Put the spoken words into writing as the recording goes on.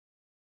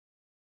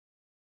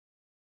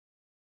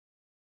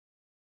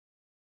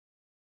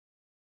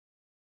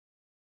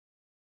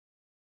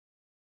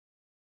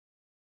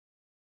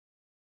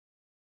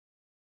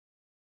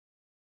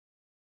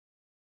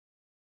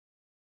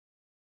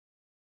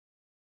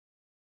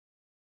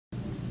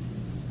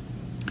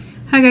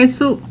Hi guys,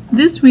 so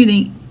this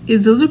reading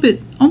is a little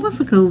bit almost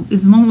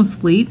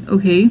late,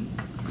 okay?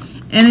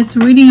 And it's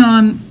reading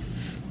on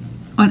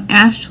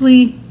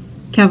Ashley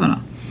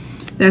Kavanaugh.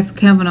 That's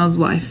Kavanaugh's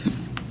wife,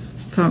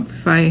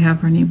 if I have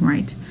her name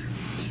right.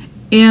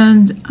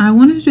 And I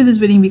wanted to do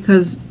this reading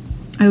because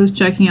I was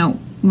checking out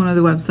one of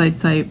the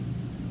websites I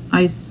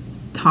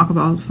talk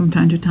about from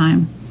time to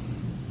time.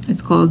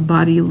 It's called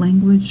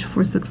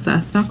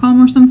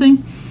bodylanguageforsuccess.com or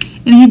something.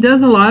 And he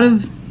does a lot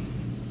of,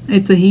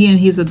 it's a he, and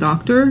he's a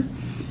doctor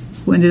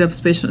who ended up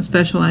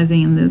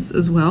specializing in this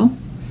as well.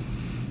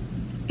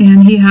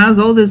 And he has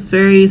all this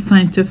very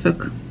scientific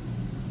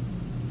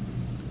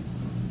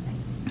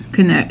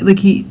like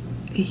he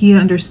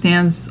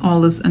understands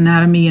all this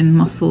anatomy and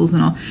muscles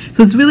and all.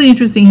 So it's really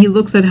interesting. He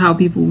looks at how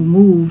people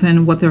move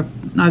and what their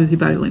obviously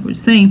body language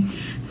is saying.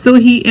 So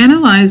he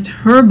analyzed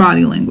her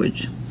body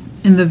language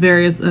in the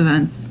various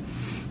events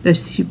that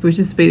she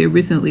participated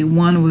recently.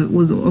 One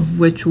of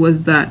which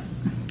was that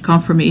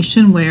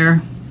confirmation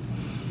where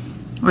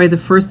the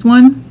first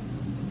one,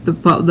 the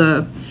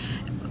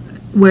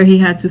where he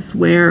had to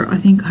swear, I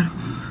think,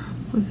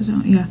 was it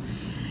on? Yeah,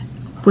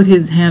 put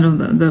his hand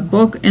on the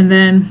book. And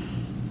then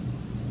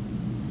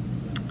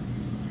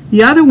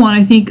the other one,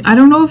 I think, I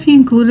don't know if he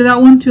included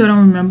that one too, I don't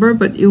remember,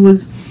 but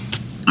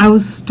I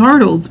was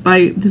startled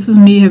by, this is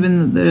me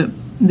having the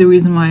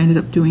reason why I ended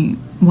up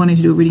wanting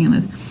to do a reading on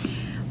this.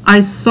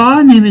 I saw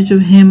an image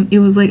of him. It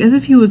was like as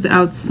if he was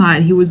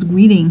outside. He was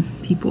greeting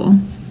people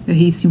that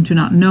he seemed to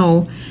not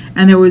know,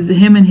 and there was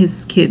him and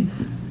his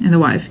kids and the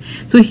wife.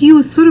 So he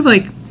was sort of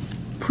like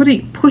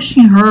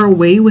pushing her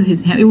away with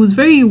his hand. It was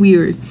very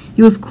weird.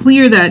 It was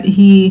clear that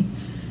he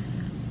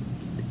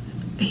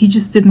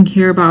just didn't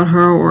care about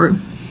her, or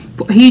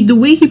the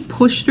way he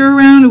pushed her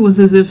around, it was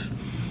as if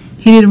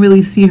he didn't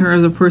really see her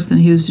as a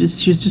person.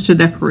 She's just a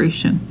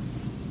decoration.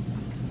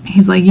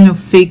 He's like,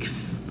 fake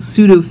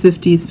pseudo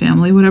 50s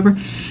family, whatever.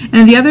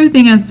 And the other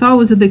thing I saw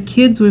was that the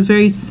kids were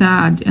very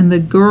sad, and the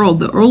girl,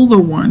 the older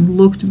one,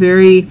 looked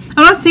very,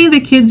 I'm not saying the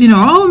kids,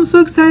 oh, I'm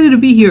so excited to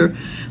be here,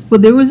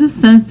 but there was a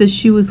sense that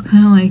she was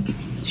kind of like,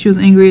 she was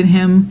angry at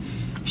him.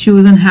 She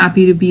wasn't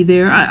happy to be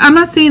there. I'm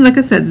not saying, like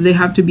I said, they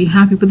have to be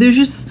happy, but there's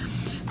just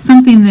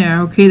something there,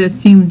 okay, that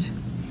seemed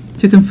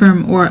to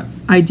confirm or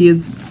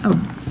ideas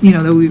of,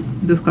 that we've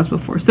discussed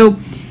before. So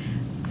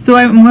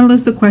I'm going to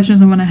list the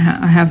questions I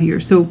have here.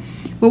 So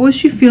what was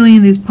she feeling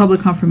in these public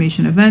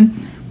confirmation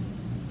events?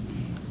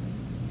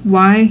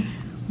 Why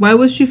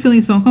was she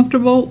feeling so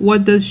uncomfortable?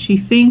 What does she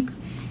think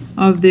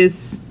of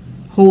this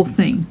whole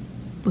thing,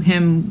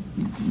 him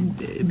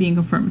being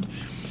confirmed?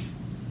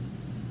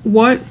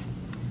 What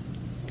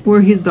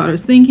were his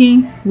daughters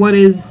thinking? What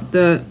is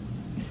the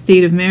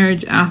state of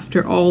marriage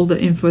after all the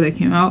info that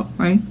came out,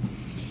 right?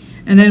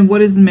 And then what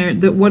does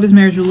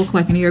marriage look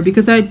like in a year?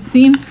 Because I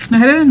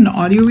had an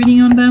audio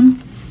reading on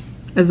them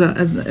as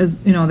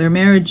their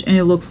marriage, and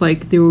it looks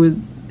like there was,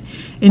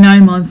 in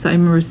 9 months, I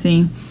remember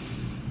seeing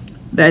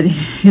that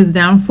his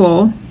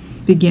downfall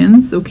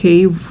begins,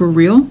 okay, for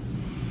real,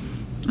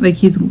 like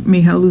he's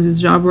may lose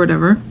his job or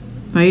whatever,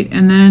 right?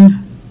 And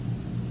then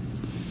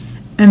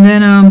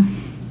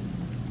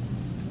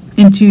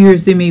in 2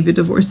 years they may be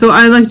divorced. So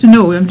I like to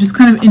know, I'm just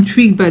kind of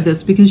intrigued by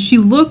this, because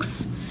she's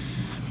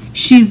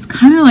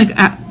kind of like,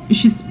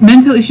 she's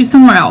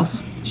somewhere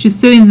else. She's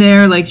sitting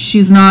there like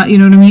she's not, you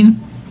know what I mean?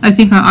 I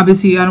think,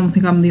 obviously, I don't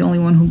think I'm the only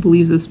one who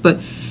believes this,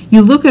 but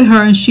you look at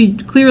her and she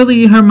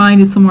clearly, her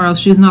mind is somewhere else.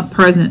 She's not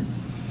present.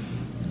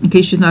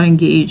 Okay, she's not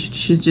engaged.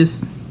 She's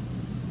just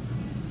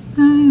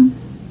kind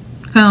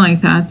of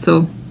like that.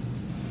 So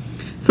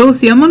let's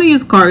see. I'm going to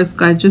use cards,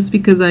 guys, just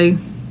because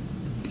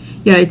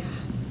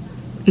it's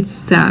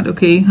sad,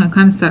 okay? I'm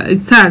kind of sad.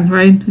 It's sad,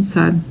 right? It's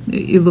sad.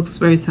 It looks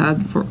very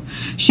sad.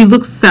 She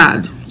looks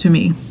sad to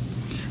me.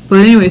 But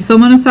anyway, so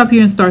I'm going to stop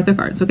here and start the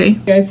cards, okay?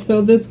 Guys,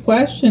 so this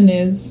question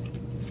is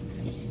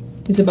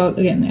about,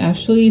 again,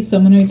 Ashley. So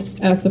I'm going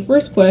to ask the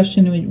first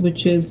question,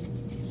 which is,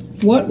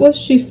 what was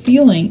she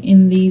feeling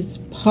in these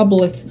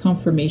public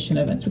confirmation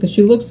events? Because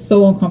she looks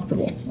so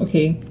uncomfortable,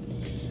 okay?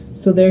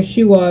 So there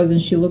she was,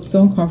 and she looked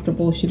so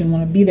uncomfortable. She didn't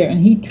want to be there.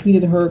 And he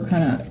treated her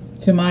kind of,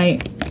 to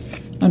my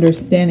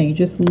understanding,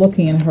 just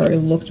looking at her, it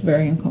looked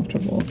very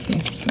uncomfortable.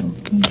 Okay, so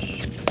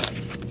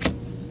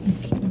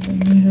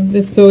I have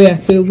this. So yeah,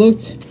 so it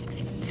looked,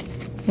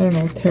 I don't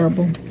know,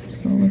 terrible.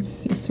 So let's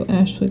see. So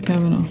Ashley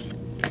Kavanaugh,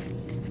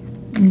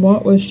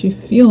 what was she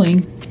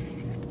feeling?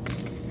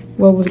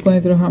 What was going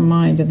through her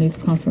mind in these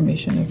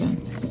confirmation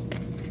events?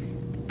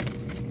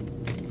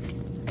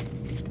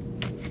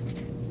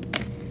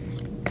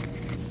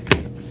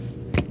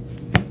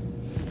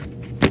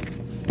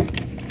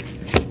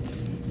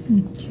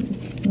 Okay,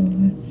 so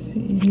let's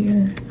see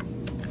here.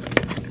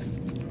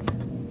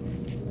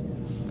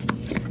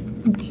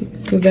 Okay,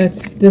 so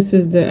this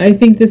is the, I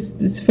think this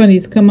is funny,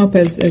 it's come up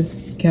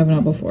as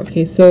Kavanaugh before.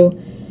 Okay, so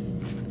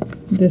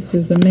this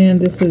is a man,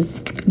 this is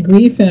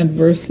grief and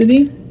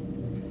adversity.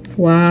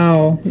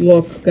 Wow,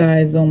 look,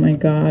 guys, oh my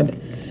God.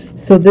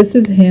 So this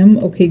is him.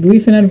 Okay,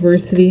 grief and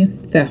adversity,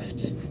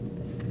 theft.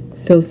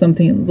 So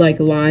something like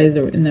lies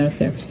or in there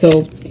theft.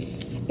 So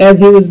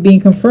as it was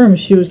being confirmed,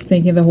 she was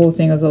thinking the whole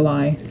thing was a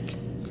lie.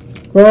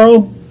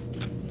 Girl,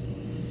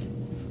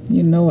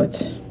 you know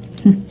it.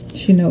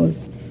 She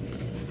knows.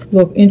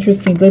 Look,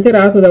 interesting.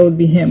 Literato, that would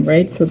be him,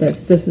 right? So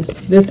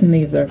this and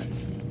these are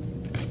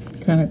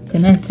kind of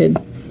connected.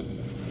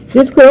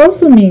 This could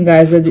also mean,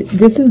 guys, that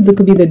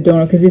could be the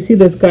donor, because you see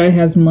this guy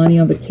has money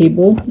on the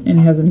table and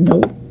has a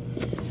note.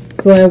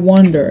 So I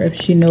wonder if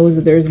she knows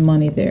that there's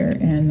money there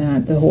and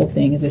that the whole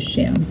thing is a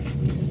sham.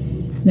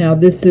 Now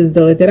this is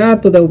the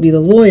literato, that would be the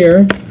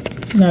lawyer.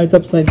 Now it's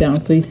upside down.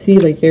 So you see,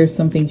 like, there's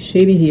something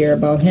shady here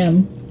about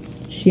him.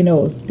 She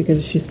knows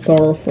because she's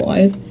sorrowful.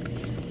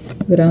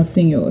 Gran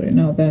Signore.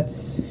 Now that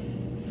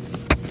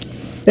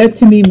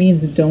to me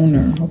means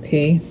donor,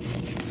 okay?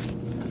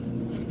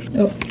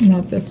 Oh,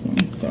 not this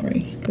one.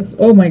 Sorry.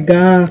 Oh my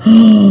God.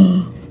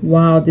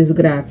 Wow,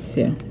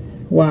 disgrazia.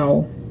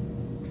 Wow.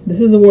 This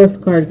is the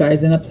worst card,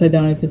 guys, and upside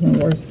down is even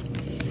worse.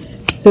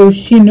 So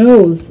she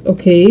knows,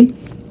 okay,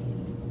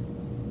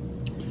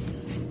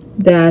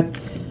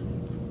 that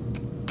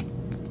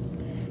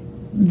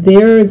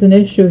there is an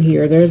issue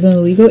here. There's an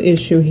illegal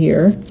issue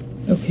here,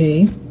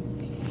 okay,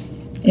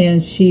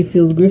 and she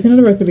feels grief and all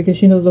the rest of it because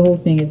she knows the whole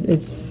thing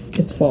is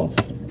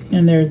false,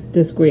 and there's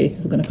disgrace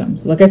is going to come.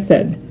 So like I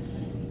said,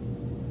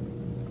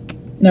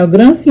 now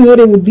Gran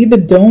Signore would be the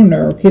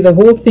donor, okay. The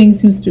whole thing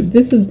seems to,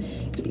 this is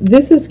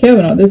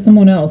Kavanaugh, this is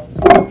someone else,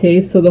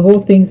 okay. So the whole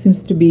thing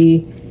seems to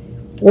be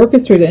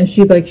orchestrated, and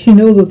she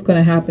knows what's going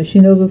to happen. She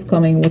knows what's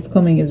coming. What's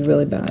coming is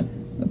really bad,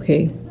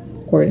 okay,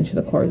 according to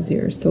the cards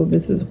here. So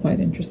this is quite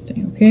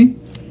interesting, okay.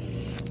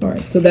 All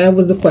right, so that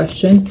was the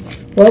question.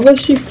 What was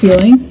she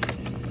feeling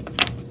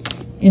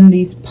in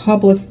these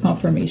public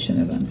confirmation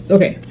events?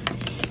 Okay,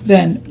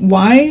 then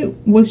why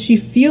was she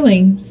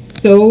feeling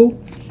so,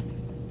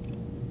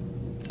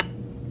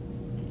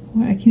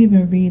 well, I can't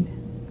even read.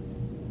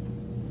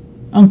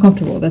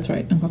 Uncomfortable, that's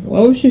right, uncomfortable.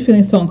 Why was she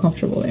feeling so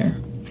uncomfortable there?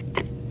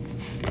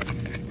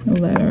 A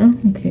letter,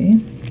 okay.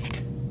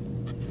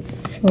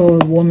 Oh,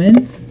 a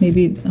woman,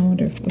 maybe, I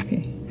wonder if,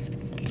 okay.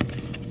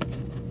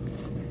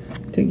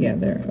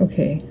 Together,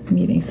 okay,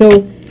 meeting.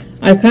 So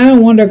I kind of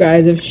wonder,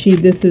 guys, if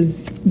this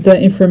is the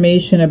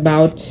information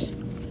about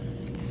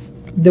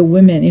the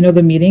women, you know,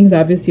 the meetings,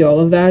 obviously all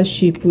of that.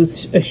 She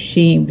was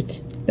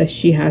ashamed that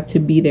she had to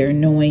be there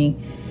knowing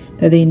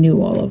that they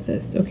knew all of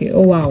this. Okay,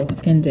 oh wow,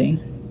 ending.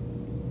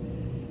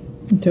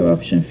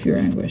 Interruption, fear,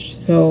 anguish.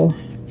 So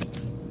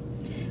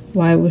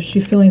why was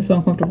she feeling so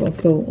uncomfortable,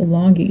 so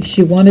longing?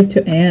 She wanted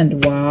to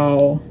end.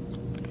 Wow.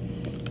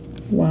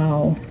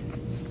 Wow.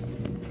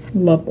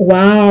 Love.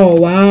 Wow,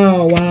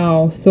 wow,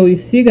 wow. So you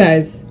see,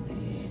 guys,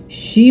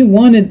 she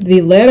wanted,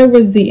 the letter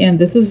was the end.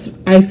 This is,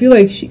 I feel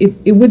like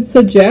it would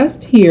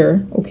suggest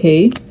here,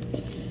 okay,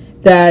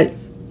 that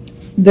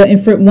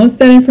once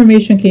that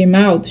information came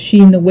out,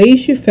 in the way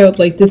she felt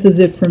like, this is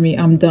it for me,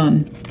 I'm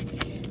done.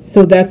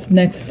 So that's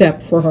next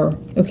step for her.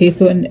 Okay,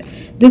 so, and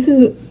this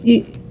is,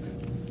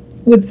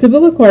 with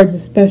Sibylla cards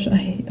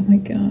especially, oh my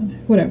God,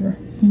 whatever.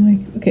 I'm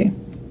like, okay,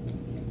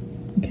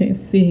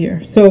 let's see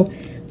here. So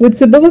with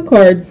Sibylla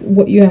cards,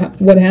 what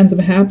ends up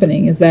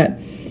happening is that,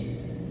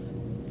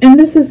 and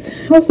this is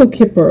also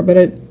Kippur, but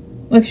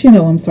actually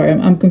no, I'm sorry,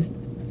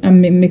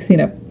 I'm mixing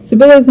it up.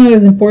 Sibylla is not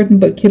as important,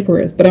 but Kippur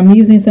is. But I'm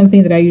using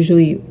something that I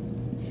usually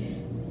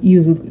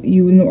use with,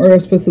 you are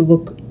supposed to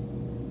look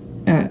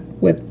at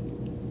with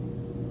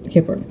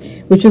Kippur,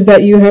 which is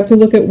that you have to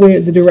look at where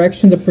the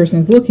direction the person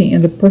is looking,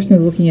 and the person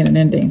is looking at an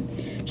ending.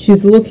 She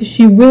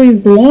really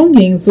is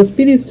longing. So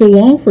Speedy is to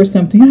long for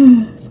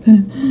something. It's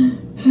kind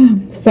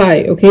of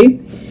sigh. Okay,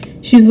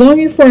 she's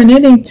longing for an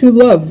ending to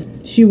love.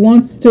 She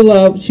wants to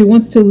love. She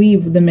wants to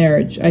leave the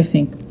marriage, I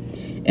think.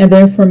 And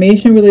the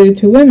information related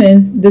to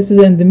women, this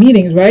is in the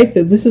meetings, right?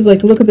 This is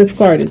like, look at this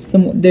card.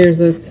 There's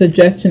a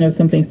suggestion of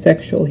something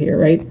sexual here,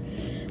 right?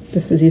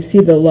 This is, you see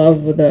the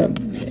love with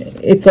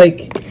it's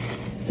like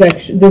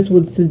sex. This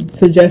would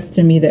suggest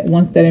to me that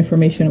once that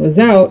information was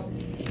out,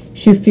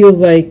 she feels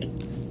like,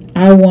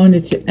 I want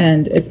it to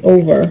end. It's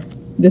over.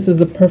 This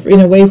is a perfect,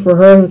 in a way for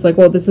her, it's like,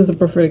 well, this is a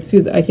perfect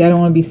excuse. I don't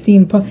want to be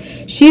seen.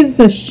 She's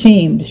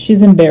ashamed.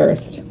 She's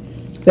embarrassed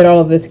that all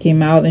of this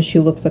came out, and she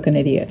looks like an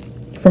idiot.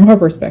 From her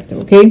perspective,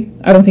 okay?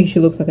 I don't think she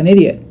looks like an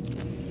idiot,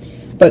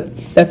 but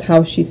that's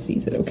how she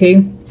sees it, okay?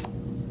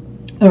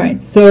 All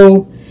right,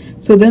 so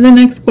then the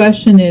next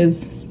question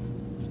is,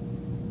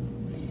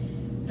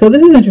 so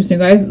this is interesting,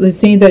 guys. They're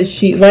saying that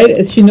she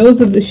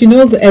knows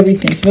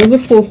everything. She knows the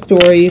full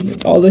story,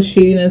 all the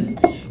shadiness.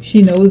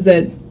 She knows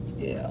that,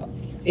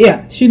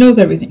 yeah, she knows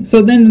everything.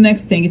 So then the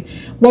next thing is,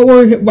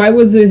 why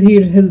was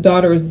his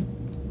daughters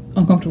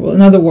uncomfortable?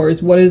 In other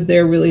words, what is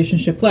their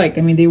relationship like?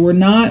 I mean, they were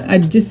not,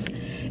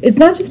 it's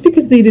not just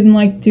because they didn't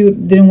want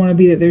to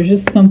be there. There's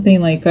just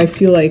something like, I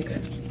feel like,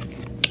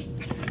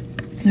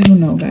 I don't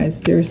know,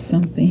 guys. There's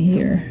something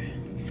here.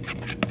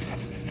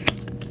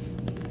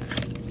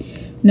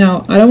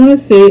 Now, I don't want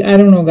to say, I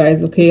don't know,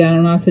 guys, okay?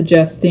 I'm not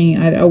suggesting,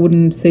 I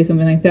wouldn't say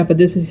something like that, but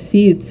this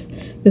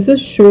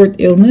is short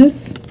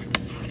illness,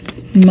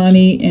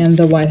 money, and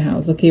the White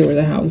House, okay, or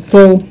the house.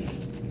 So,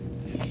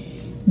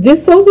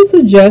 This also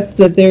suggests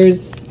that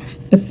there's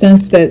a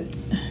sense that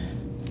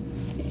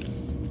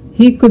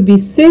he could be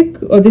sick,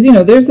 or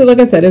there's like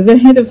I said, there's a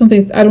hint of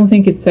something. I don't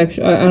think it's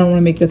sexual. I don't want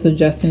to make the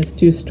suggestion; it's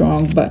too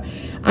strong. But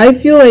I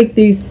feel like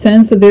there's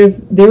sense that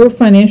there were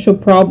financial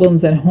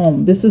problems at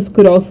home.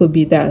 Could also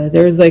be that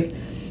there's like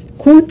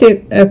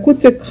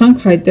kurze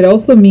Krankheit, that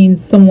also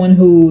means someone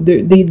who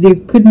they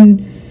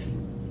couldn't.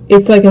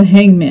 It's like a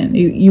hangman.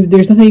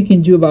 There's nothing you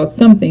can do about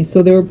something.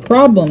 So there were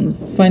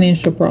problems,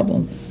 financial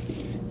problems.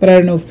 But I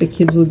don't know if the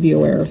kids would be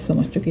aware of so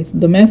much. Okay, so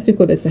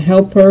domestico, that's a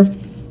helper.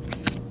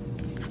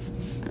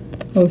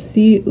 Oh,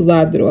 see,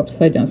 ladro,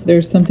 upside down. So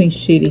there's something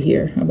shady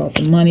here about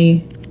the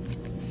money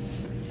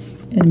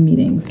and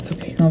meetings.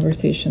 Okay,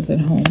 conversations at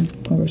home.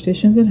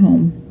 Conversations at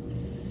home.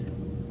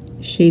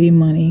 Shady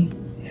money,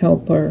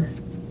 helper.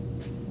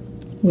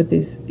 With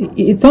this,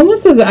 it's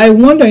almost as I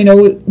wonder,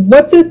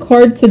 what the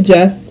card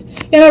suggests.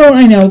 And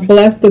I know,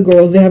 bless the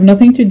girls. They have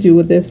nothing to do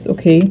with this,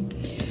 okay?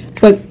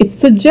 But it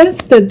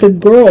suggests that the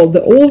girl,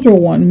 the older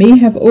one, may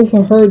have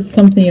overheard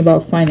something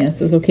about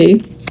finances, okay?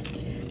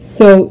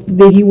 So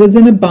he was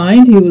in a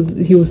bind.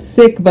 He was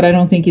sick, but I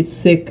don't think it's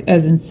sick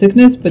as in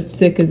sickness, but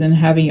sick as in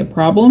having a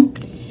problem.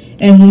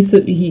 And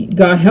he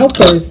got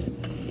helpers,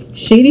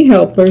 shady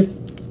helpers,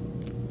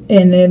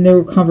 and then there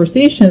were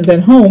conversations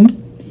at home,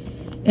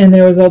 and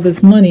there was all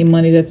this money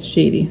that's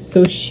shady.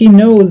 So she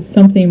knows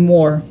something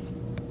more,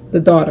 the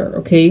daughter,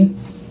 okay,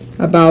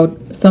 about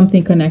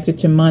something connected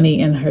to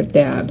money and her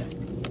dad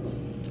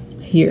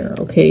here,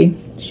 okay?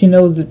 She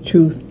knows the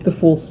truth, the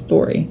full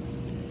story,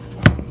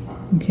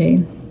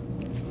 okay?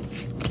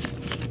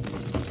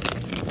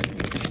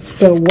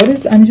 So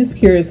I'm just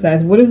curious,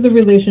 guys, what is the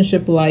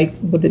relationship like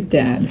with the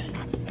dad?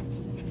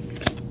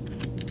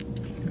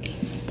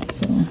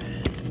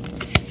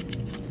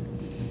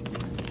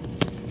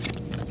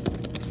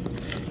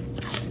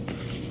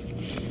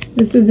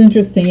 This is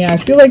interesting. Yeah, I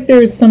feel like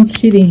there is some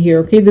cheating here.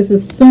 Okay, this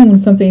is soon,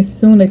 something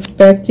soon,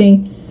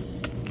 expecting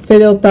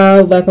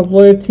fedeltà, lack of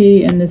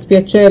loyalty, and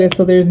dispiacere.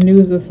 So there's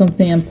news of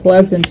something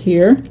unpleasant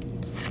here.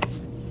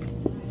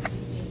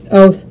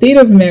 Oh, state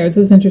of marriage.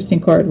 This is an interesting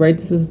card, right?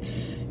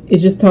 It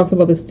just talks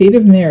about the state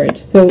of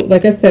marriage. So,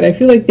 like I said, I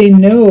feel like they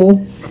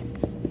know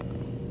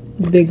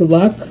big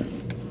luck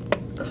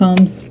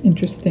comes.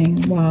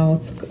 Interesting. Wow,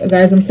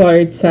 guys, I'm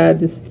sorry. It's sad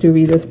just to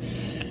read this.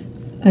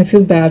 I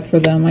feel bad for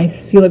them. I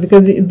feel it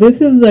because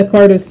this is the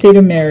card of state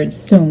of marriage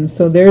soon.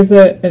 So there's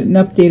an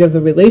update of the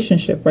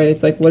relationship, right?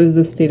 It's like, what is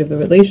the state of the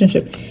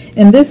relationship?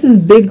 And this is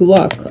big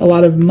luck, a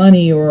lot of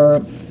money,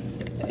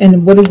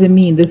 and what does it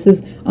mean? This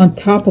is on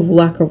top of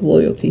lack of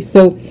loyalty.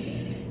 So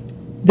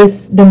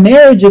the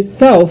marriage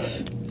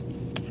itself,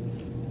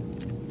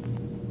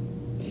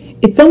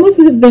 it's almost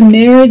as if the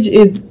marriage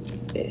is,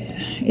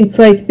 it's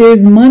like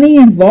there's money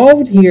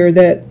involved here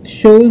that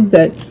shows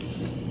that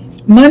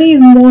money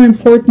is more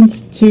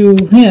important to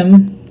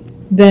him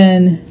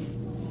than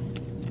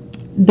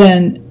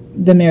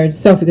the marriage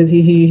itself, because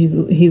he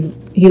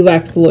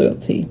lacks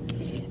loyalty,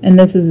 and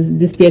this is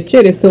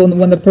dispiacere. So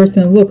when the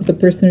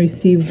person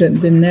received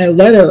the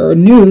letter or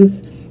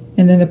news,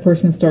 and then the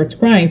person starts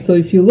crying. So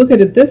if you look at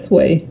it this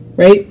way,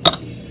 right,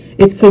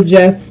 it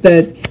suggests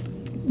that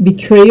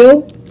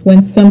betrayal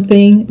when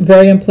something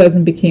very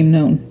unpleasant became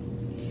known.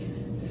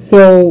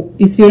 So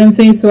you see what I'm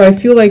saying? So I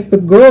feel like the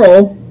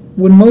girl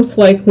would most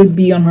likely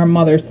be on her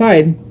mother's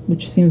side,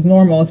 which seems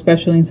normal,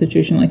 especially in a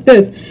situation like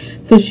this.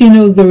 So she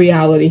knows the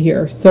reality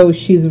here. So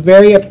she's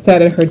very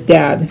upset at her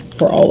dad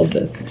for all of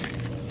this.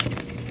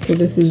 So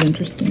this is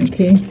interesting,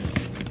 okay?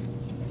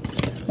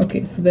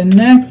 Okay, so the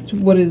next,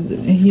 what is it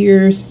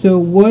here? So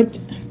what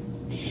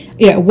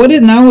I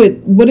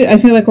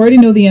feel like I already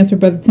know the answer,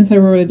 but since I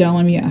wrote it down,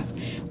 let me ask.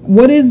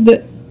 What is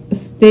the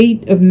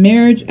state of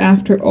marriage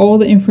after all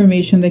the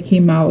information that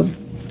came out,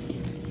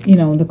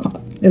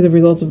 as a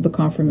result of the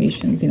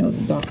confirmations,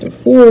 Dr.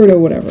 Ford or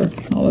whatever,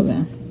 all of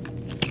that.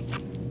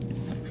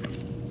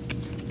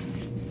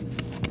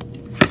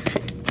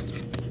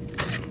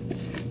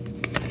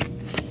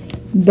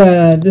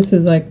 This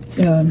is like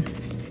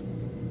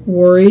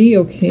worry,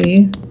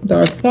 okay,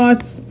 dark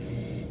thoughts.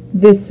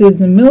 This is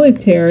the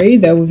military,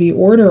 that would be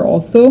order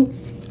also.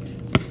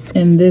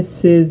 And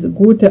this is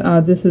gute,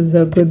 this is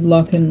a good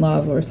luck in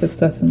love or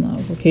success in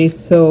love, okay?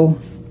 So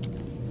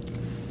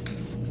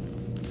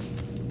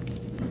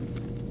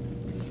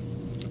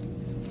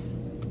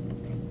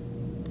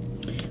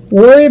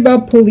worry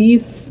about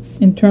police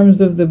in terms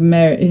of the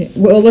marriage.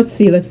 Well, let's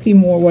see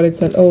more what it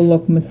said. Oh,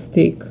 look,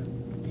 mistake.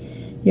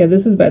 Yeah,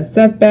 this is bad.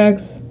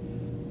 Setbacks,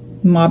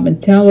 mob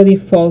mentality,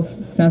 false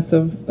sense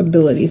of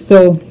ability.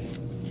 So,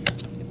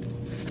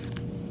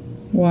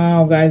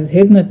 wow, guys,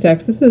 hidden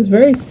attacks. This is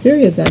very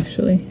serious,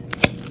 actually.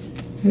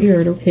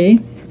 Weird, okay.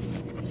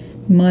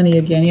 Money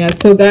again. Yeah,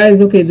 so guys,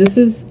 okay, this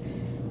is,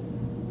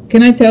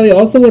 can I tell you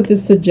also what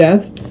this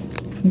suggests?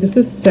 This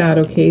is sad,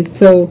 okay.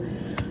 So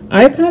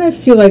I kind of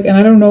feel like, and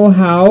I don't know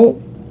how,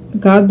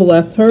 God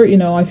bless her,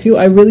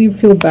 I really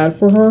feel bad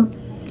for her.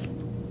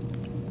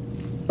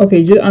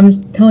 Okay,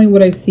 I'm telling you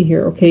what I see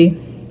here, okay?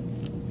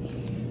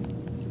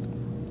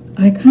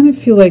 I kind of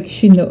feel like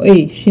she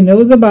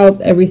knows about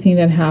everything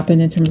that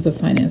happened in terms of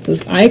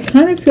finances. I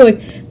kind of feel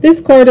like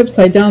this card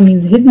upside down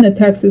means hidden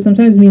attacks. It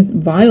sometimes means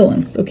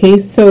violence. Okay,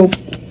 so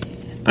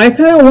I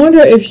kind of wonder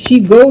if she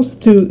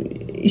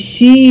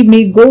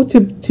may go to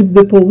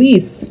the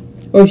police,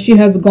 or she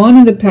has gone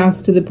in the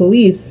past to the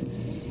police,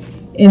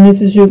 and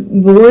this is, you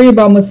worry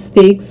about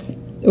mistakes.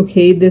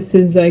 Okay, this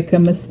is like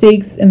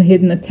mistakes and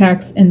hidden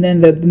attacks, and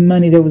then the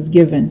money that was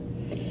given.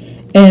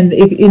 And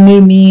it may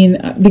mean,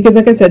 because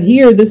like I said,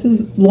 here, this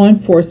is law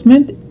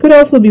enforcement. Could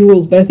also be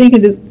rules, but I think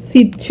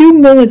see, 2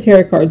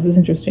 military cards is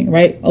interesting,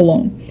 right?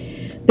 Alone.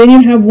 Then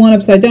you have one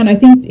upside down. I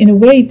think, in a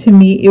way, to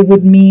me, it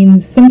would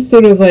mean some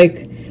sort of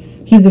like,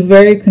 he's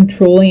very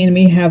controlling and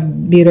may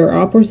have beat her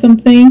up or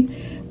something.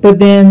 But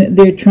then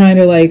they're trying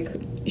to, like,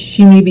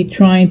 she may be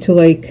trying to,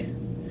 like,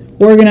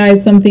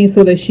 organize something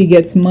so that she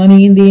gets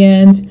money in the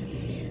end.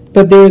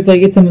 But there's,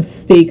 like, it's a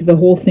mistake. The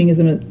whole thing is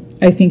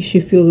I think she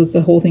feels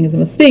the whole thing is a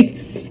mistake,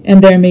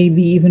 and there may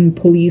be even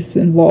police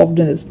involved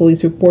in this,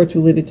 police reports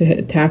related to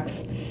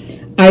attacks.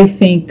 I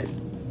think,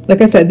 like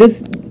I said,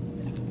 there's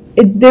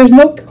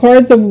no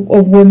cards of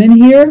women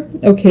here,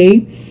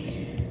 okay,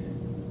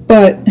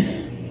 but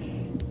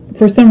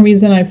for some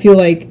reason I feel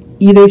like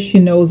either she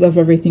knows of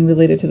everything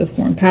related to the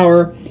foreign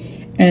power,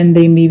 and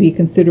they may be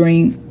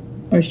considering,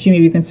 or she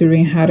may be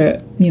considering how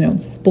to,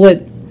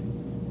 split,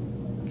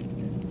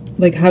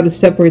 like how to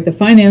separate the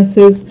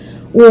finances,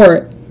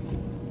 or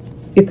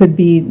it could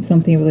be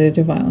something related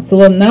to violence.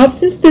 So now,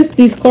 since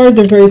these cards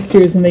are very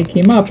serious and they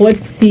came up,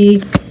 let's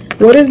see,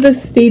 what is the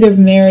state of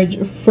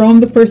marriage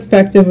from the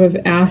perspective of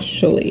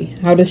Ashley?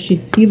 How does she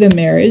see the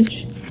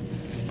marriage?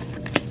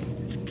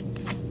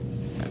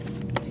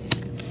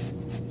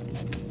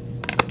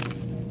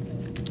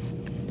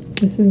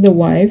 This is the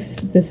wife.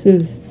 This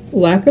is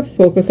lack of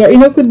focus. Or,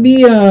 it could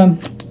be, I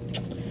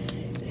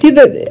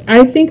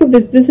think of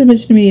this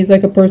image to me is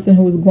like a person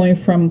who is going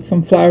from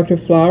flower to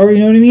flower, you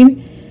know what I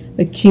mean?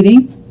 Like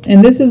cheating.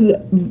 And this is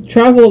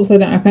travel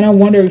upside down. I kind of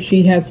wonder if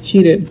she has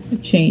cheated. A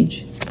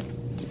change.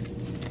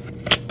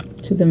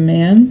 To the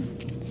man.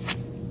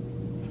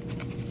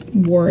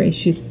 Worry.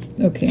 She's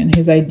okay. And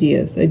his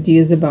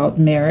ideas about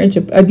marriage,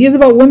 ideas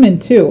about women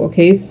too.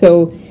 Okay,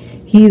 so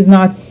he's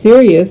not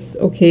serious.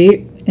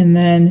 Okay, and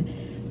then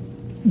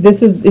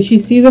this is, she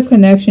sees a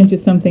connection to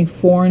something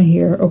foreign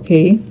here.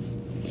 Okay,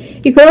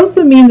 it could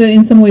also mean that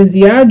in some ways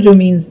viaggio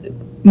means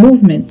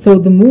movement. So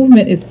the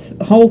movement is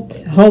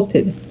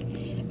halted.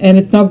 And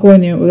it's not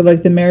going anywhere,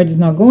 like the marriage is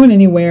not going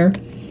anywhere,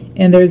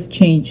 and there's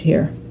change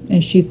here.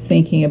 And she's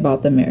thinking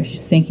about the marriage.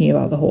 She's thinking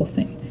about the whole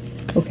thing.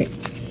 Okay.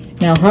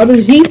 Now, how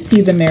does he see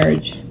the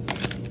marriage?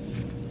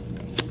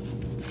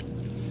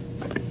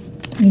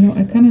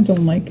 I kind of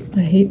don't like,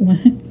 I hate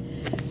when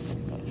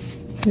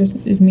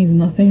it means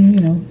nothing,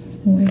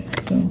 anyway,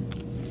 so.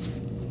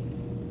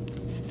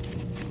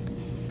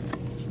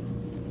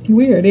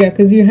 Weird, yeah,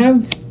 because you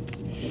have,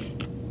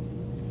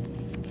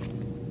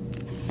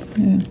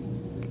 yeah.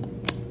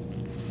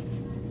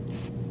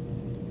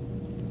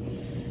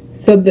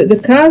 So the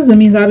casa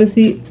means,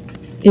 obviously,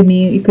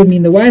 it could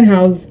mean the White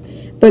House,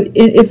 but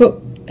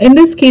in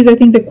this case, I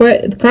think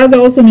the casa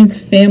also means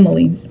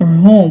family or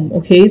home.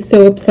 Okay,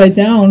 so upside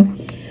down,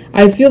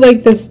 I feel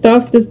like the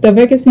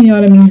Vecchia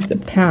Signora means the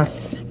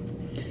past.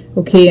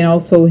 Okay, and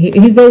also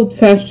he's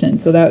old-fashioned,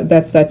 so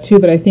that's that too.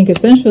 But I think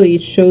essentially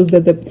it shows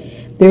that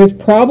there's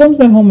problems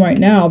at home right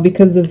now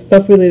because of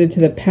stuff related to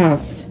the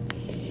past,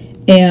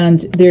 and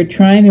they're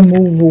trying to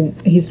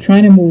move. He's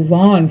trying to move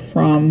on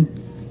from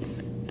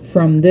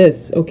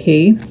this.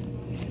 Okay,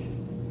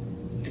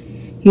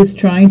 he's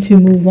trying to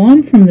move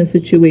on from the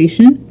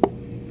situation.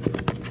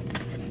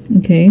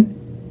 Okay,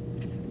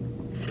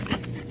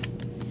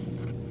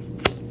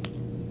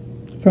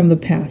 from the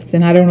past,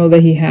 and I don't know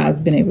that he has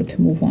been able to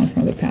move on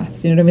from the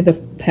past. You know what I mean?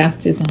 The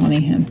past is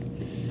haunting him.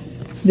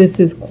 This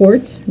is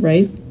court,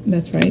 right?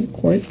 That's right,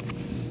 court.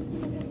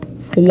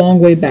 A long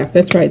way back.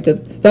 That's right.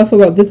 The stuff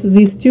about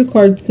these two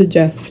cards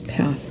suggest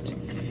past.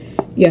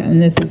 Yeah,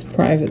 and this is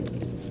private.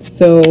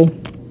 So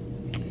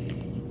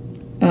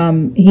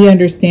he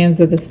understands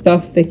that the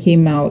stuff that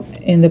came out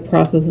in the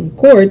process of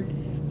court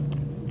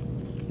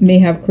may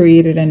have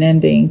created an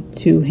ending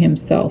to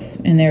himself,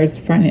 and there's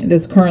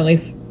currently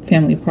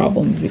family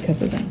problems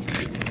because of that.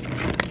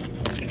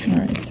 All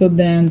right, so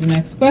then the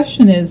next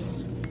question is,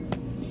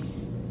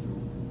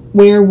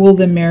 where will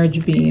the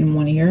marriage be in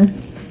 1 year?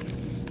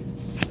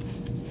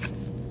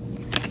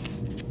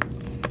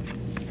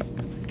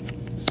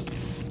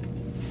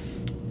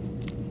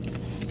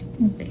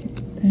 Okay,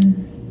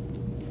 then.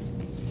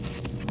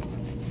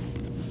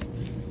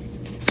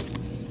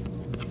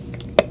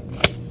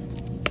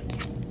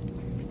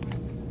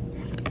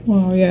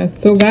 Wow, yeah.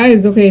 So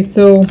guys, okay,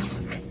 so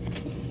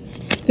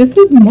this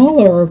is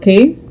Mueller,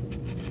 okay?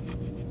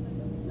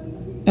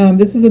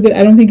 This is a good,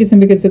 I don't think it's him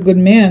because it's a good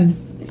man.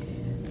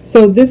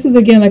 So this is,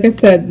 again, like I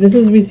said, this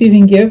is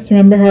receiving gifts.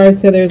 Remember how I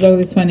said there's all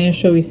this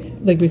financial,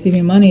 like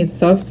receiving money and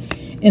stuff.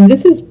 And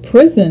this is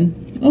prison.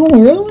 Oh,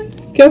 really?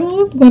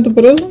 Kavanaugh going to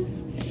prison?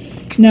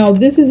 Now,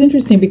 this is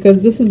interesting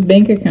because this is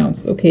bank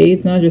accounts, okay?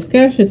 It's not just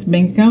cash, it's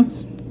bank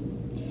accounts.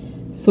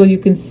 So you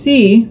can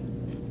see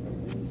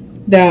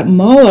that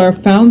Mueller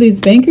found these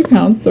bank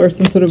accounts or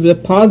some sort of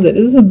deposit.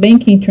 This is a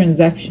banking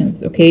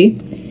transactions, okay?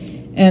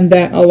 And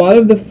that a lot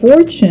of the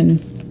fortune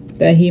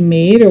that he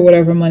made or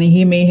whatever money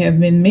he may have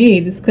been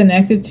made is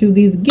connected to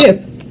these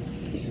gifts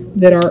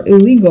that are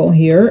illegal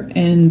here.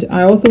 And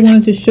I also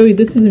wanted to show you,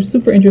 this is a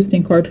super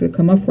interesting card to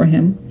come up for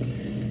him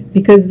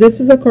because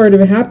this is a card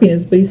of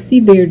happiness, but you see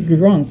they're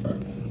drunk.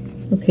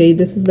 Okay,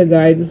 this is the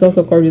guy. This is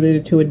also a card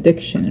related to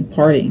addiction and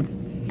partying.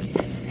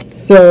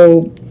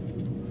 So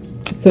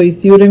you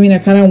see what I mean? I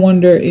kind of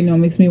wonder, you know,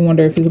 makes me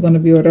wonder if he's going to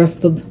be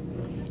arrested.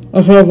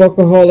 I have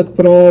alcoholic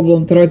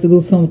problem, try to do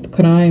some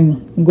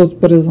crime, go to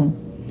prison.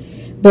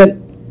 But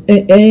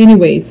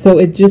anyway, so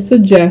it just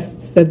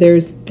suggests that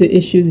there's the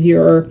issues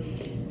here.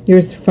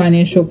 There's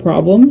financial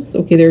problems.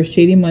 Okay, there's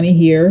shady money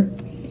here.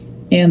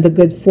 And the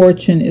good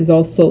fortune is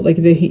also, like,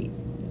 the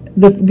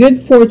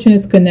good fortune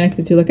is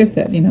connected to, like I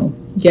said, you know,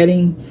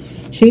 getting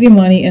shady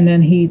money. And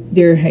then he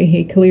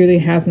clearly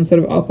has some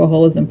sort of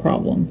alcoholism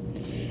problem.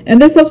 And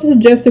this also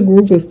suggests a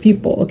group of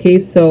people, okay?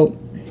 So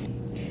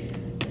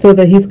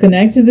that he's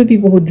connected to the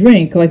people who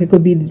drink, like it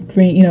could be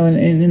drink, you know,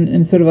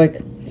 and sort of like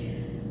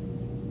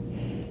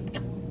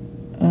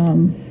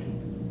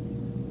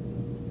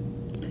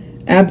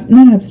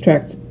not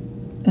abstract,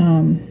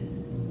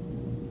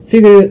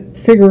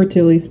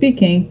 figuratively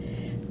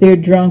speaking, they're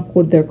drunk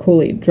with their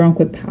colleague, drunk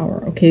with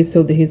power, okay?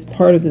 So that he's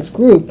part of this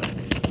group.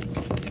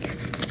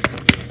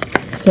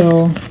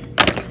 So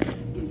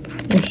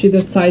if she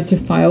decides to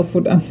file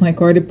for, I'm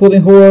like already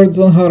putting words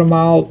on her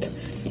mouth.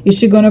 Is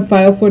she going to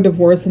file for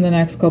divorce in the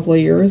next couple of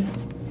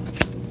years?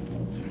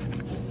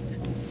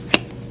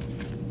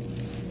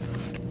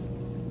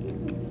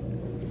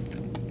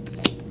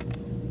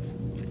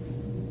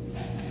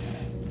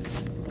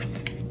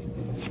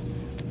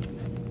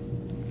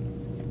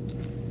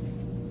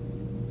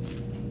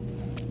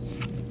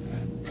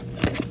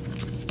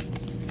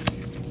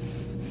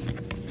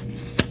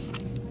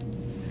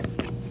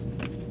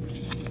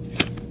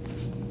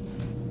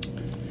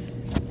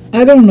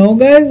 I don't know,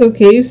 guys.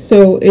 Okay,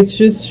 so it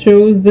just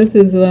shows this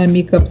is the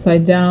Meek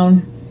upside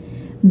down.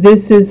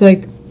 This is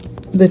like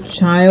the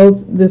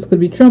child. This could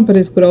be Trump, but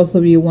this could also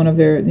be one of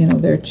their, you know,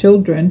 their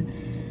children.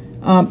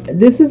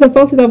 This is the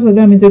false upside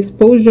down, means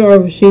exposure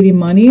of shady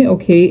money.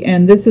 Okay,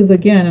 and this is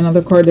again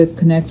another card that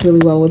connects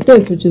really well with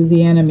this, which is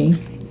the enemy.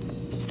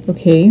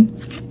 Okay,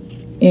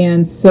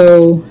 and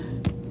so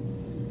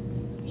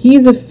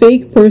he's a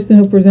fake person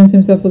who presents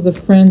himself as a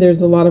friend.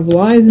 There's a lot of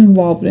lies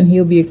involved, and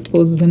he'll be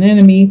exposed as an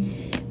enemy.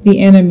 The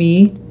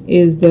enemy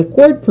is the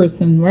court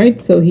person,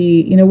 right? So he,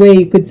 in a way,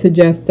 you could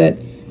suggest that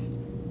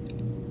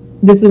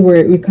this is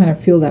where we kind of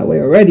feel that way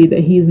already,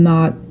 that he's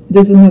not,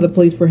 this is not the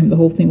place for him. The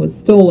whole thing was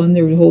stolen.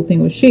 The whole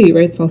thing was shady,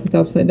 right? False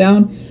upside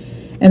down.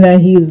 And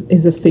that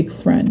he's a fake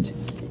friend.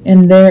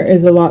 And there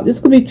is a lot, this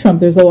could be Trump.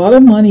 There's a lot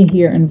of money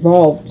here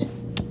involved.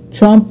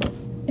 Trump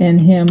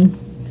and him,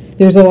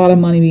 there's a lot of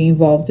money being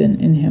involved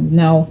in him.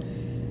 Now,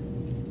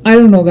 I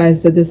don't know,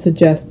 guys, that this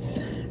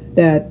suggests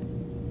that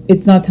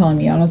it's not telling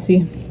me,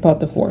 honestly, about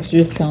divorce.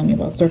 You're just telling me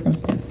about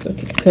circumstances.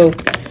 Okay, so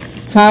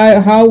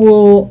how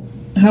will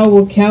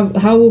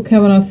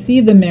Kavanaugh see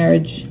the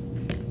marriage?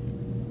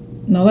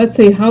 Now, let's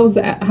say how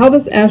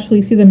does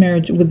Ashley see the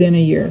marriage within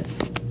a year?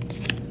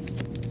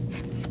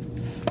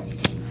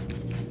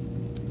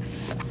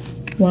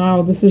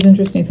 Wow, this is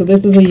interesting. So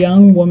this is a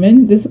young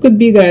woman. This could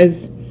be,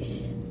 guys,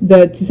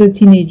 it's a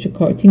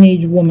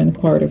teenage woman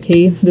card.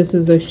 Okay, this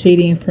is a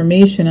shady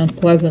information,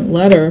 unpleasant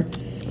letter.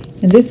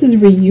 And this is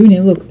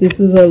reunion. Look,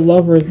 this is a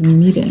lover's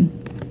meeting.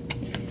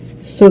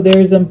 So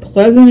there's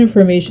unpleasant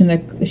information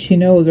that she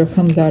knows or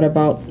comes out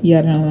about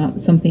yet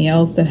something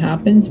else that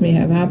happened, may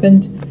have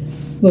happened.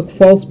 Look,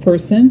 false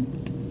person.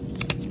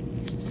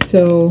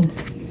 So,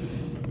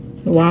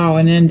 wow,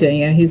 an ending.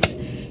 Yeah,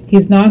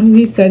 he's not who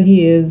he said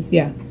he is.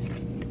 Yeah.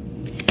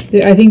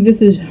 I think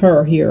this is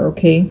her here,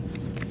 okay?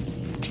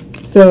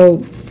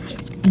 So,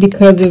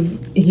 because of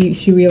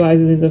she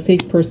realizes he's a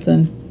fake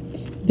person,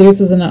 this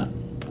is a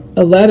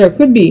letter. It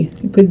could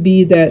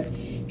be that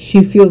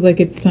she feels like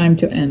it's time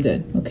to end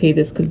it. Okay,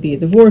 this could be a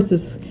divorce.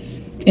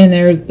 And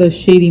there's the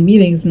shady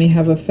meetings may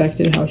have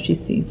affected how she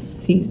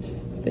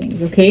sees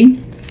things. Okay,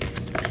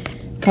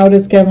 how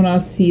does Kavanaugh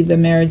see the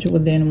marriage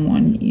within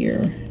 1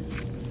 year?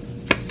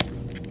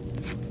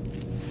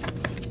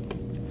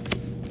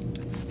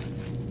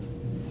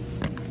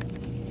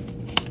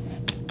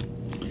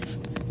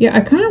 Yeah,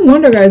 I kind of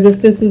wonder, guys,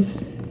 if this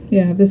is,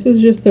 yeah, this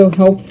is just a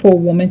helpful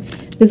woman.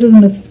 This is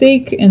a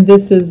mistake, and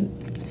this is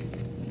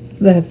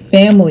the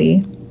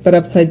family, but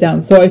upside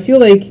down. So I feel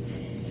like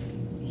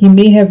he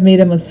may have made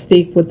a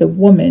mistake with the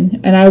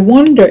woman, and I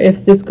wonder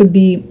if this could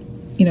be,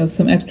 you know,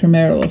 some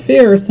extramarital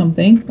affair or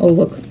something. Oh,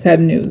 look, sad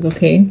news.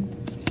 Okay,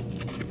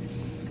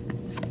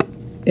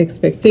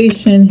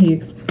 expectation.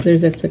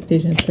 There's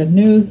expectation. Sad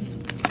news,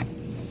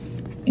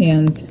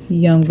 and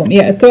young woman.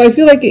 Yeah. So I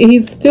feel like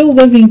he's still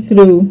living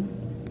through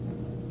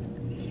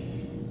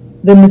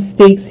the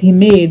mistakes he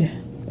made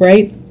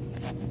right?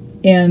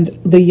 And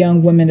the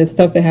young women, the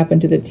stuff that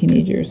happened to the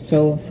teenagers.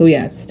 So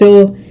yeah, it's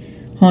still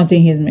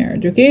haunting his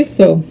marriage. Okay,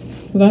 so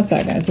that's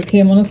that, guys. Okay,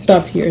 I'm gonna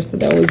stop here. So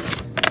that was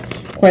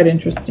quite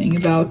interesting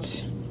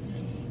about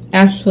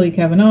Ashley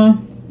Kavanaugh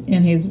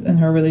and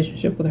her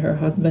relationship with her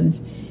husband,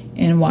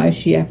 and why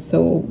she acts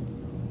so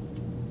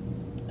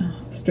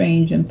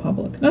strange in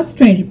public. Not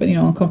strange, but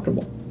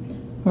uncomfortable.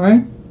 All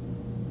right.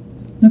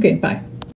 Okay, bye.